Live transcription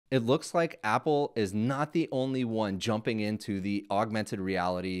It looks like Apple is not the only one jumping into the augmented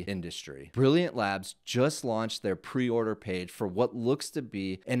reality industry. Brilliant Labs just launched their pre-order page for what looks to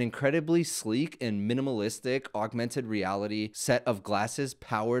be an incredibly sleek and minimalistic augmented reality set of glasses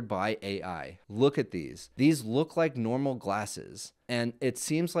powered by AI. Look at these. These look like normal glasses. And it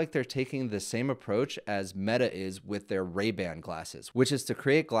seems like they're taking the same approach as Meta is with their Ray-Ban glasses, which is to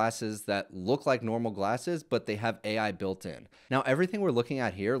create glasses that look like normal glasses, but they have AI built in. Now, everything we're looking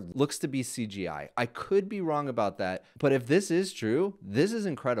at here looks to be CGI. I could be wrong about that, but if this is true, this is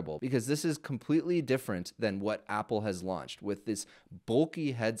incredible because this is completely different than what Apple has launched with this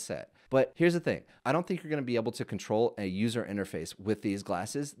bulky headset. But here's the thing, I don't think you're going to be able to control a user interface with these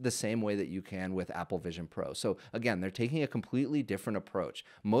glasses the same way that you can with Apple Vision Pro. So again, they're taking a completely different approach,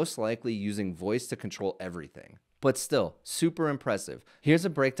 most likely using voice to control everything. But still, super impressive. Here's a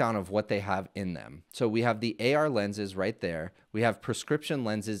breakdown of what they have in them. So we have the AR lenses right there. We have prescription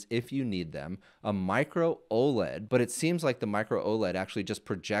lenses if you need them, a micro OLED, but it seems like the micro OLED actually just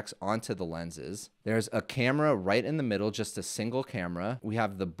projects onto the lenses. There's a camera right in the middle, just a single camera. We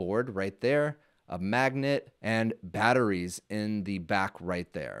have the board right there, a magnet, and batteries in the back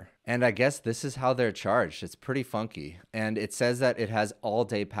right there. And I guess this is how they're charged. It's pretty funky. And it says that it has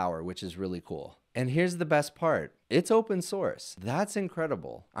all-day power, which is really cool. And here's the best part. It's open source. That's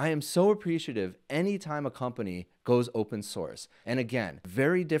incredible. I am so appreciative anytime a company goes open source. And again,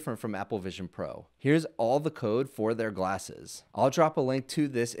 very different from Apple Vision Pro. Here's all the code for their glasses. I'll drop a link to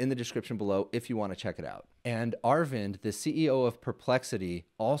this in the description below if you want to check it out. And Arvind, the CEO of Perplexity,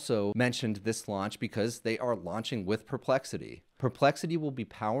 also mentioned this launch because they are launching with Perplexity. Perplexity will be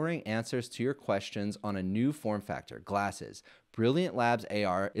powering answers to your questions on a new form factor, glasses. Brilliant Labs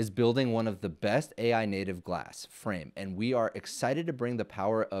AR is building one of the best AI native glass frame, and we are excited to bring the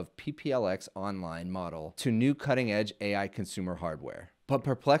power of PPLX online model to new cutting edge AI consumer hardware. But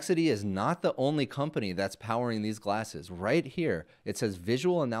Perplexity is not the only company that's powering these glasses. Right here, it says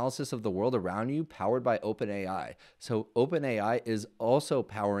visual analysis of the world around you powered by OpenAI. So OpenAI is also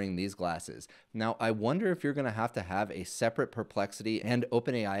powering these glasses. Now, I wonder if you're going to have a separate Perplexity and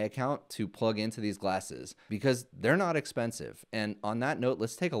OpenAI account to plug into these glasses because they're not expensive. And on that note,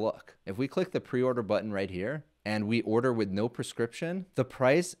 let's take a look. If we click the pre-order button right here, and we order with no prescription, the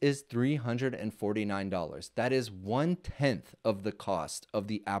price is $349. That is 1/10 of the cost of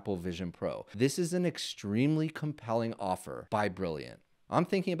the Apple Vision Pro. This is an extremely compelling offer by Brilliant. I'm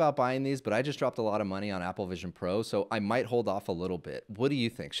thinking about buying these, but I just dropped a lot of money on Apple Vision Pro, so I might hold off a little bit. What do you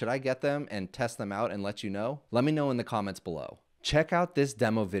think? Should I get them and test them out and let you know? Let me know in the comments below. Check out this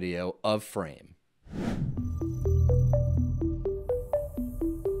demo video of Frame.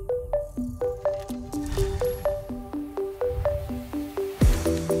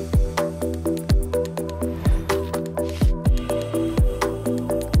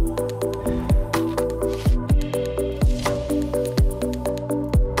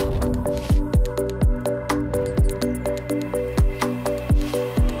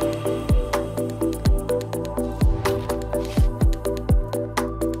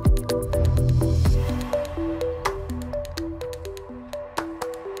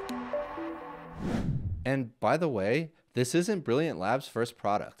 And by the way, this isn't Brilliant Labs' first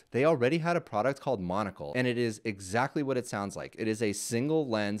product. They already had a product called Monocle, and it is exactly what it sounds like. It is a single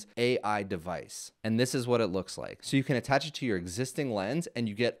lens AI device, and this is what it looks like. So you can attach it to your existing lens, and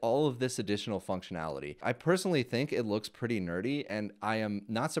you get all of this additional functionality. I personally think it looks pretty nerdy, and I am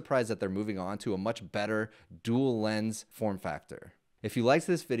not surprised that they're moving on to a much better dual lens form factor. If you liked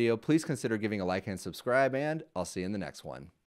this video, please consider giving a like and subscribe, and I'll see you in the next one.